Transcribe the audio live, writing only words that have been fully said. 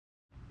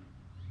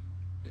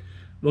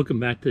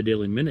Welcome back to the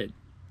Daily Minute.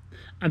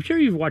 I'm sure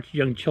you've watched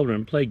young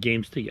children play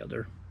games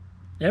together.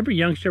 Every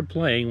youngster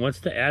playing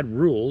wants to add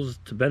rules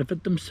to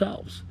benefit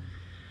themselves.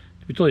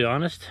 To be totally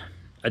honest,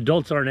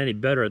 adults aren't any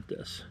better at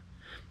this.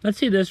 Let's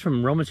see this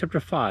from Romans chapter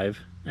 5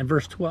 and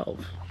verse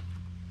 12.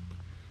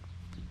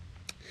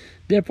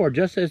 Therefore,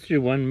 just as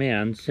through one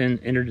man sin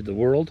entered the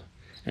world,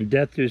 and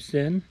death through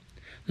sin,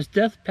 this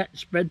death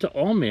spread to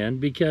all men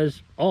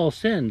because all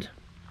sinned.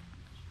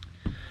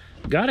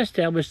 God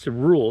established the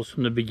rules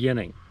from the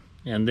beginning,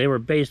 and they were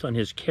based on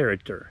his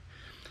character.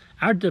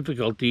 Our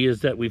difficulty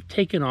is that we've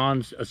taken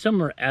on a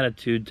similar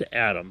attitude to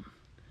Adam.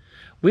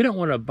 We don't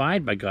want to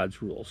abide by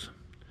God's rules.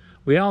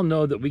 We all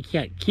know that we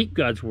can't keep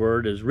God's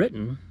word as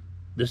written.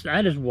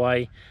 That is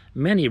why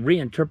many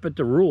reinterpret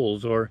the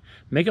rules or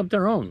make up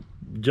their own,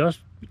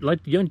 just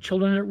like the young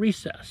children at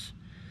recess.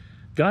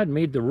 God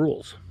made the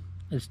rules.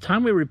 It's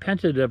time we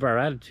repented of our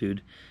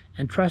attitude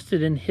and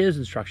trusted in his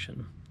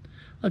instruction.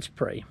 Let's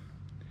pray.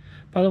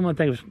 Father, I want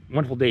to thank you for this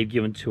wonderful day you've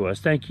given to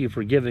us. Thank you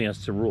for giving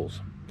us the rules.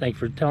 Thank you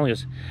for telling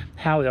us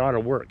how it ought to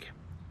work.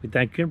 We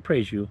thank you and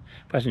praise you.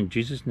 In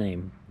Jesus'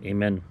 name,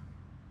 amen.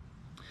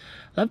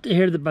 I'd love to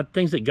hear about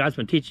things that God's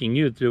been teaching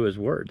you through his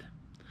word.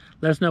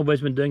 Let us know what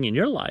he's been doing in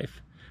your life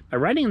by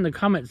writing in the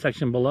comment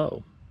section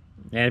below.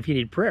 And if you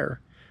need prayer,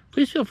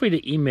 please feel free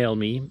to email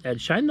me at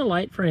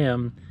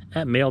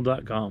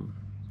shinethelightforhim@mail.com.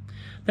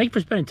 Thank you for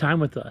spending time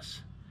with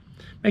us.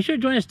 Make sure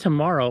to join us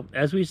tomorrow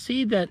as we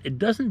see that it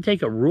doesn't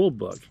take a rule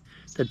book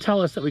to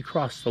tell us that we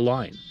crossed the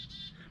line.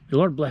 May the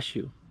Lord bless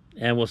you,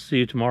 and we'll see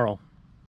you tomorrow.